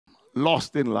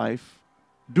lost in life,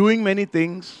 doing many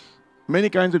things, many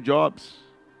kinds of jobs.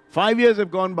 5 years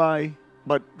have gone by,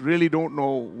 but really don't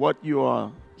know what you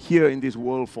are here in this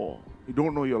world for. You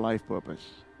don't know your life purpose.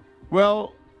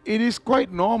 Well, it is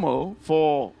quite normal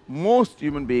for most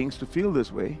human beings to feel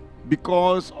this way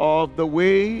because of the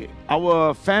way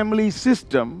our family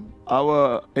system,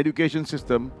 our education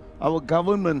system, our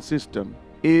government system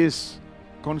is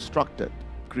constructed,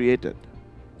 created.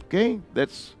 Okay?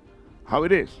 That's how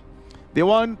it is.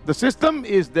 The system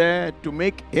is there to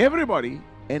make everybody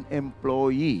an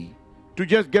employee, to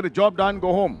just get a job done,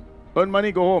 go home, earn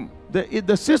money, go home.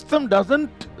 The system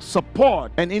doesn't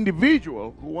support an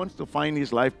individual who wants to find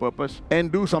his life purpose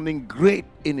and do something great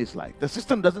in his life. The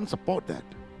system doesn't support that.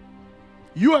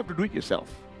 You have to do it yourself.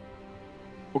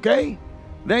 Okay?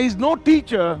 There is no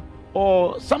teacher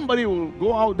or somebody who will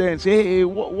go out there and say, hey,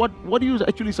 what are you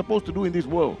actually supposed to do in this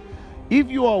world? If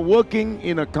you are working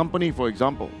in a company, for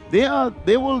example, they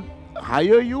will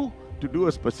hire you to do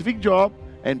a specific job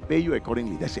and pay you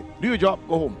accordingly. That's it. Do your job,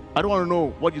 go home. I don't want to know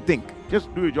what you think.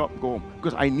 Just do your job, go home.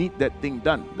 Because I need that thing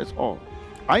done. That's all.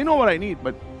 I know what I need,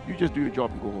 but you just do your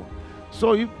job and go home.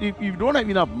 So if you don't have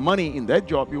enough money in that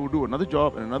job, you will do another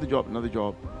job and another job, another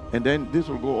job. And then this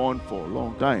will go on for a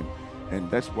long time. And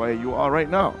that's where you are right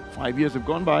now. 5 years have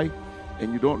gone by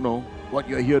and you don't know what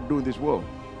you're here to do in this world.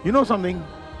 You know something?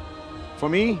 For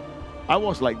me, I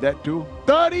was like that too.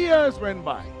 30 years went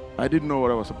by. I didn't know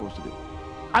what I was supposed to do.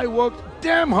 I worked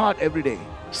damn hard every day,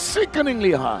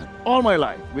 sickeningly hard, all my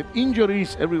life, with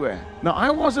injuries everywhere. Now, I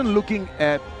wasn't looking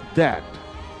at that.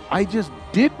 I just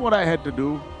did what I had to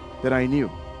do that I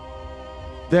knew.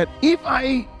 That if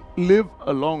I live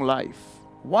a long life,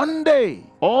 one day,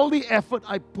 all the effort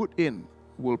I put in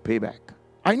will pay back.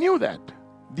 I knew that.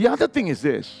 The other thing is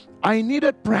this. I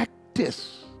needed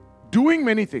practice, doing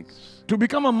many things, to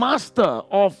become a master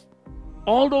of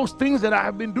all those things that I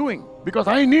have been doing. Because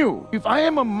I knew if I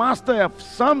am a master of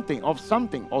something,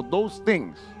 or those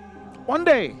things, one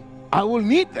day I will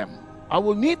need them. I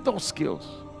will need those skills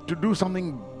to do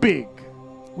something big,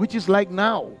 which is like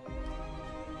now.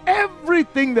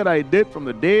 Everything that I did from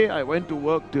the day I went to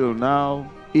work till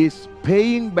now is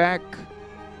paying back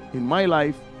in my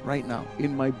life right now,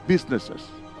 in my businesses.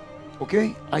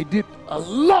 Okay? I did a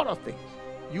lot of things.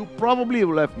 You probably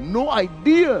will have no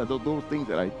idea of those things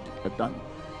that I have done.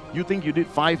 You think you did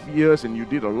 5 years and you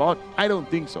did a lot? I don't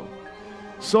think so.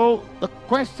 So the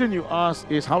question you ask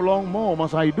is, how long more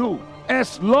must I do?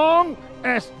 As long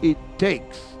as it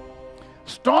takes.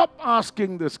 Stop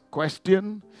asking this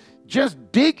question. Just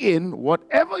dig in.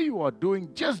 Whatever you are doing,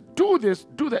 just do this,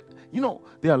 do that. You know,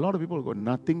 there are a lot of people who got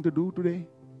nothing to do today.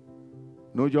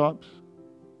 No jobs.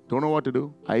 Don't know what to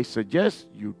do. I suggest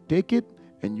you take it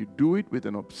and you do it with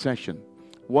an obsession.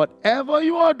 Whatever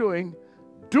you are doing,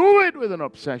 do it with an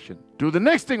obsession. Do the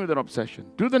next thing with an obsession.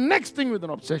 Do the next thing with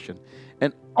an obsession.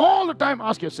 And all the time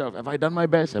ask yourself, have I done my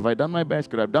best? Have I done my best?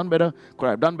 Could I have done better? Could I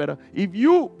have done better? If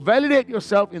you validate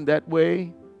yourself in that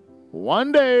way,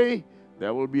 one day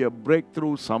there will be a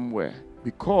breakthrough somewhere.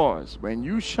 Because when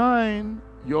you shine,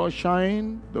 your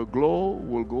shine, the glow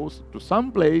will go to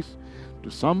some place, to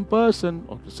some person,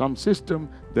 or to some system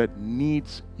that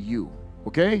needs you.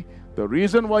 Okay? The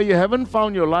reason why you haven't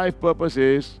found your life purpose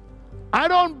is, I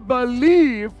don't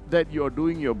believe that you're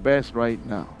doing your best right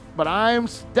now. But I am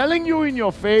telling you in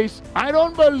your face, I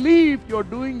don't believe you're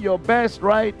doing your best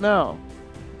right now.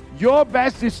 Your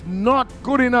best is not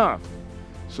good enough.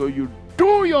 So you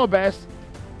do your best,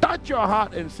 touch your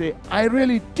heart and say, I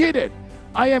really did it.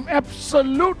 I am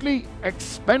absolutely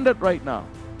expanded right now.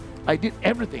 I did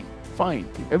everything. Fine.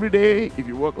 Every day, if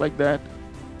you work like that,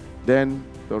 then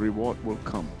the reward will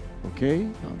come. Okay?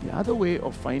 Now, the other way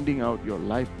of finding out your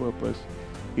life purpose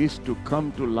is to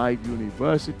come to Life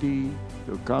University,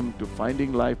 to come to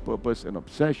finding life purpose and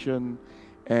obsession,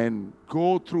 and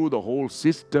go through the whole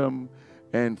system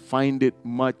and find it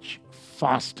much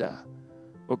faster.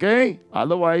 Okay?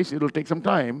 Otherwise, it'll take some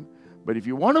time. But if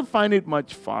you want to find it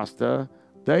much faster,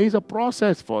 there is a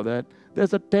process for that.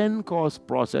 There's a 10-course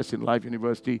process in Life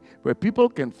University where people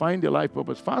can find their life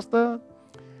purpose faster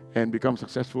and become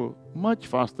successful much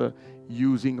faster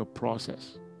using a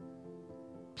process.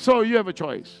 So you have a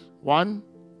choice. One,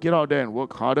 get out there and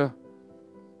work harder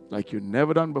like you've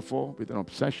never done before with an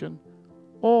obsession,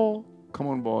 or come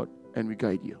on board and we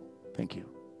guide you. Thank you.